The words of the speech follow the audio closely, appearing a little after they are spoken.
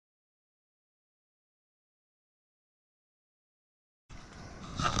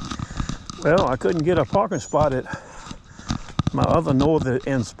Well, I couldn't get a parking spot at my other northern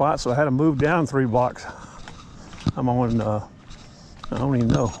end spot, so I had to move down 3 blocks. I'm on, I don't even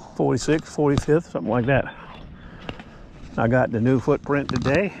know, 46th, 45th, something like that. I got the new footprint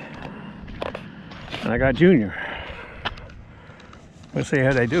today, and I got Junior. Let's see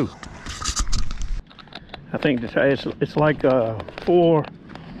how they do. I think it's like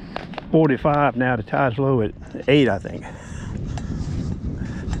 4:45 now. The tide's low at 8, I think.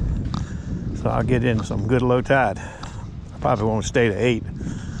 So I'll get in some good low tide. I probably won't stay to 8.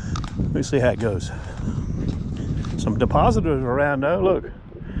 Let's see how it goes. Some depositors around though. Look,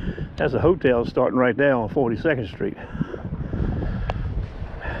 that's a hotel starting right there on 42nd Street.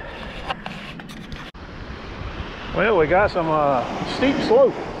 Well, we got some steep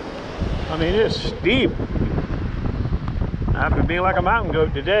slope. I mean, it's steep. I have to be like a mountain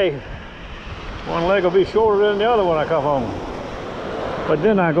goat today. One leg will be shorter than the other when I come home. But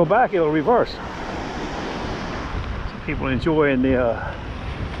then I go back, it'll reverse. Some people enjoying the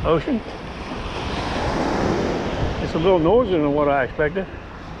ocean. It's a little noisier than what I expected.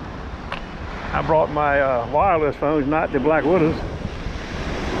 I brought my wireless phones, not the Black Widows.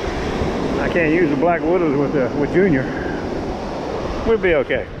 I can't use the Black Widows with Junior. We'll be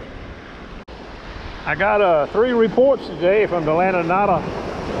okay. I got 3 reports today from the Nitro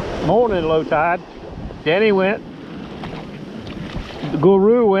morning low tide. Denny went, the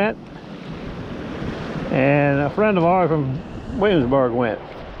Guru went, and a friend of ours from Williamsburg went.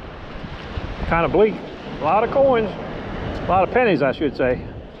 Kind of bleak. A lot of coins, a lot of pennies, I should say.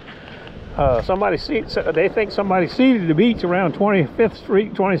 They think somebody seeded the beach around 25th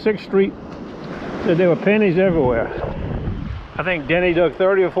Street, 26th Street. Said there were pennies everywhere. I think Denny dug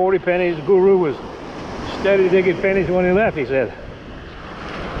 30 or 40 pennies. Guru was steady digging pennies when he left, he said.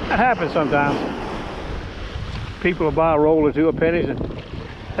 That happens sometimes. People will buy a roll or 2 of pennies and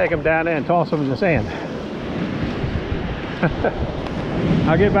take them down there and toss them in the sand.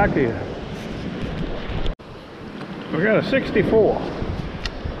 I'll get back to you. We got a 64.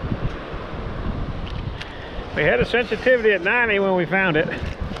 We had a sensitivity at 90 when we found it.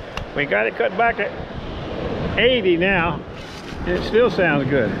 We got it cut back to 80 now. It still sounds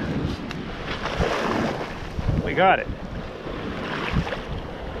good. We got it.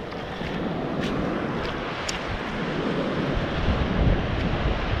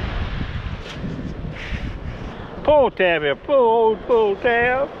 Pull tab here, pull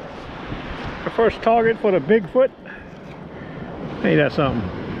tab. The first target for the Bigfoot. Ain't that something?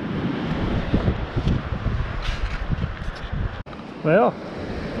 Well,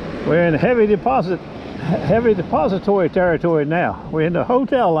 we're in heavy depository territory now. We're in the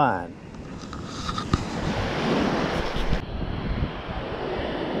hotel line.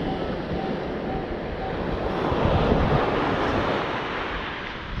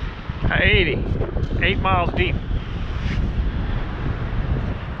 At 80, 8 miles deep.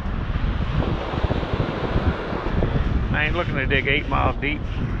 I ain't looking to dig 8 miles deep.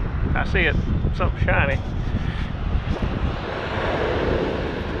 I see it, something shiny.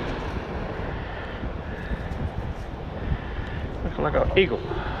 Looks like an eagle.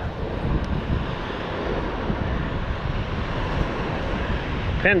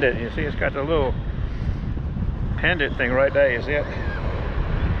 Pendant, you see it's got the little pendant thing right there, you see it?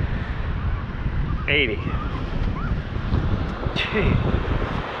 80. Gee.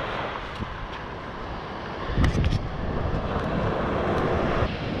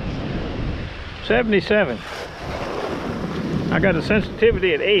 $77. I got a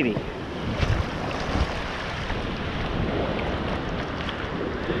sensitivity at 80.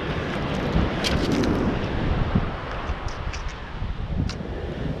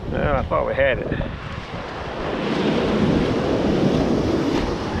 Well, I thought we had it.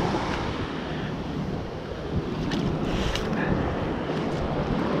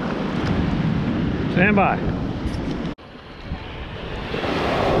 Stand by.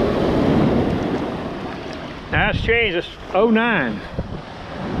 Now it's changed, it's 09.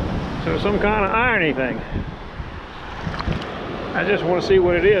 So some kind of irony thing. I just want to see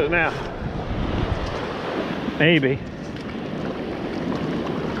what it is now. Maybe.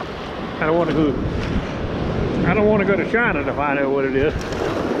 I don't want to go to China to find out what it is.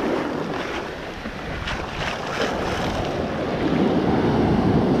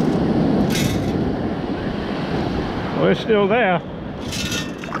 Well, it's still there.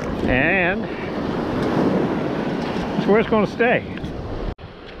 And that's where it's going to stay.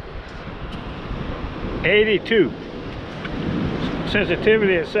 82.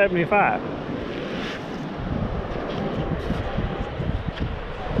 Sensitivity at 75.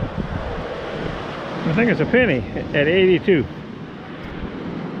 I think it's a penny at 82.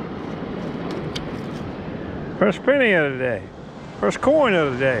 First penny of the day. First coin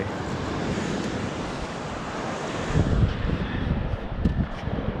of the day.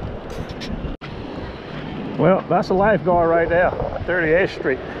 Well, that's a lifeguard right there, 38th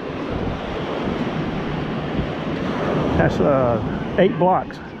Street. That's 8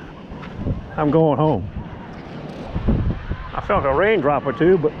 blocks. I'm going home. I felt a raindrop or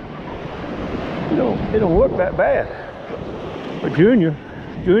two, but it don't look that bad. But Junior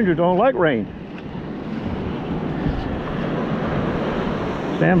don't like rain.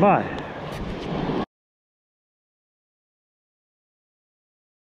 Stand by.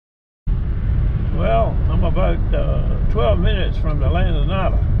 Well, I'm about 12 minutes from the land of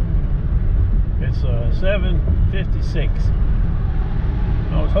Nada. It's 7:56.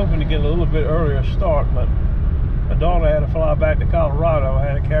 I was hoping to get a little bit earlier start, but my daughter had to fly back to Colorado. I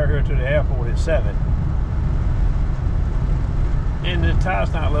had to carry her to the airport at 7. And the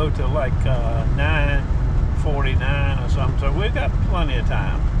tide's not low till like 9:49 or something, so we've got plenty of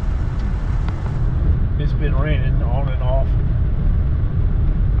time. It's been raining on and off.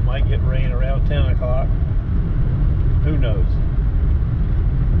 Might get rain around 10 o'clock. Who knows?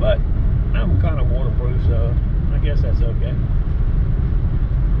 But I'm kind of waterproof, so I guess that's okay.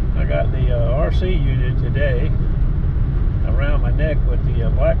 I got the RC unit today around my neck with the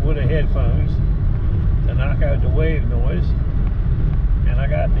black Widow headphones to knock out the wave noise. And I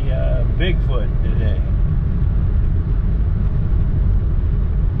got the Bigfoot today.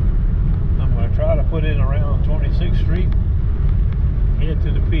 I'm going to try to put it around 26th Street, head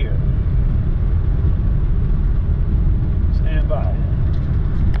to the pier. Stand by.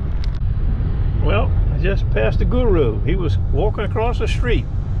 Well, I just passed the Guru. He was walking across the street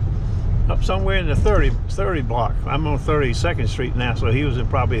up somewhere in the 30 block. I'm on 32nd Street now, so he was in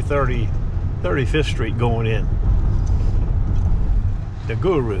probably 35th Street going in. The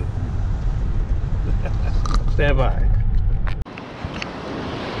Guru. Stand by.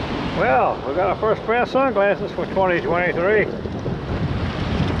 Well, we got our first pair of sunglasses for 2023. I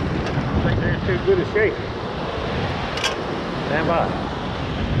think they're in too good a shape. Stand by.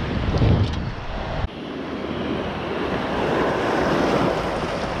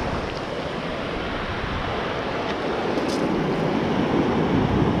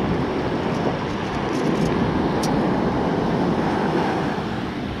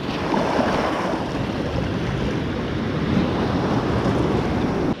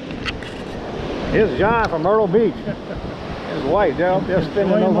 Here's John from Myrtle Beach. His wife, they're up there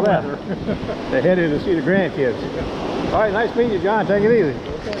spinning over there. They're headed to see the grandkids. All right, nice meeting you, John. Take it easy.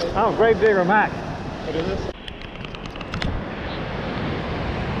 Okay. I'm Grave Digger Mac. What is this?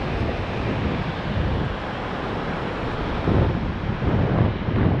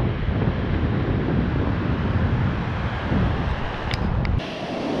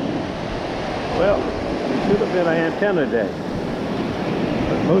 Well, it should have been an antenna day.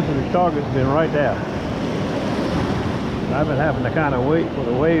 Most of the targets have been right there. I've been having to kind of wait for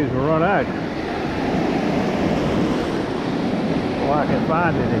the waves to run out before I can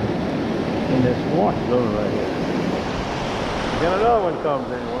find it in this wash zone right here. Then another one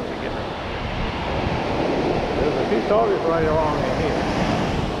comes in once again. There's a few targets right along in here.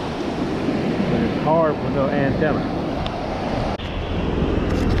 But it's hard with no antenna.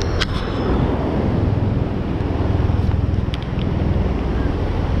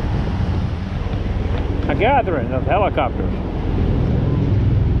 A gathering of helicopters.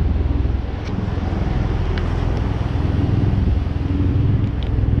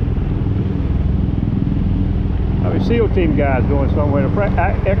 Our SEAL team guys going somewhere to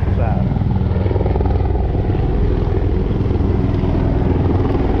exercise.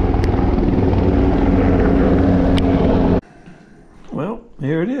 Well,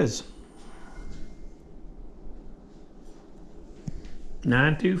 here it is.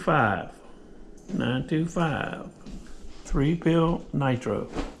 925. 3-pill Nitro.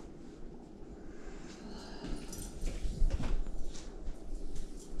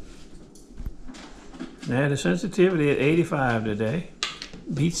 They had a sensitivity at 85 today.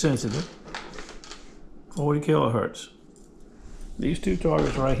 Beat sensitive. 40 kilohertz. These two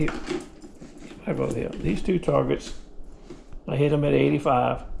targets right here. I go here. These two targets, I hit them at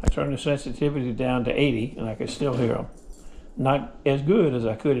 85. I turned the sensitivity down to 80 and I could still hear them. Not as good as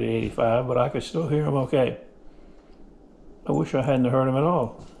I could at 85, but I could still hear them okay. I wish I hadn't heard them at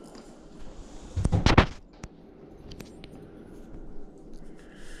all.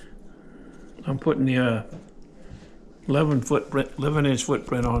 I'm putting the 11-inch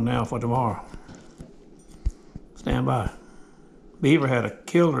footprint on now for tomorrow. Stand by. Beaver had a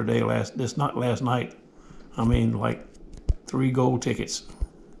killer day last night. I mean, like 3 gold tickets.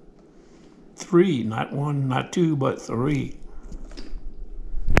 3, not 1, not 2, but 3.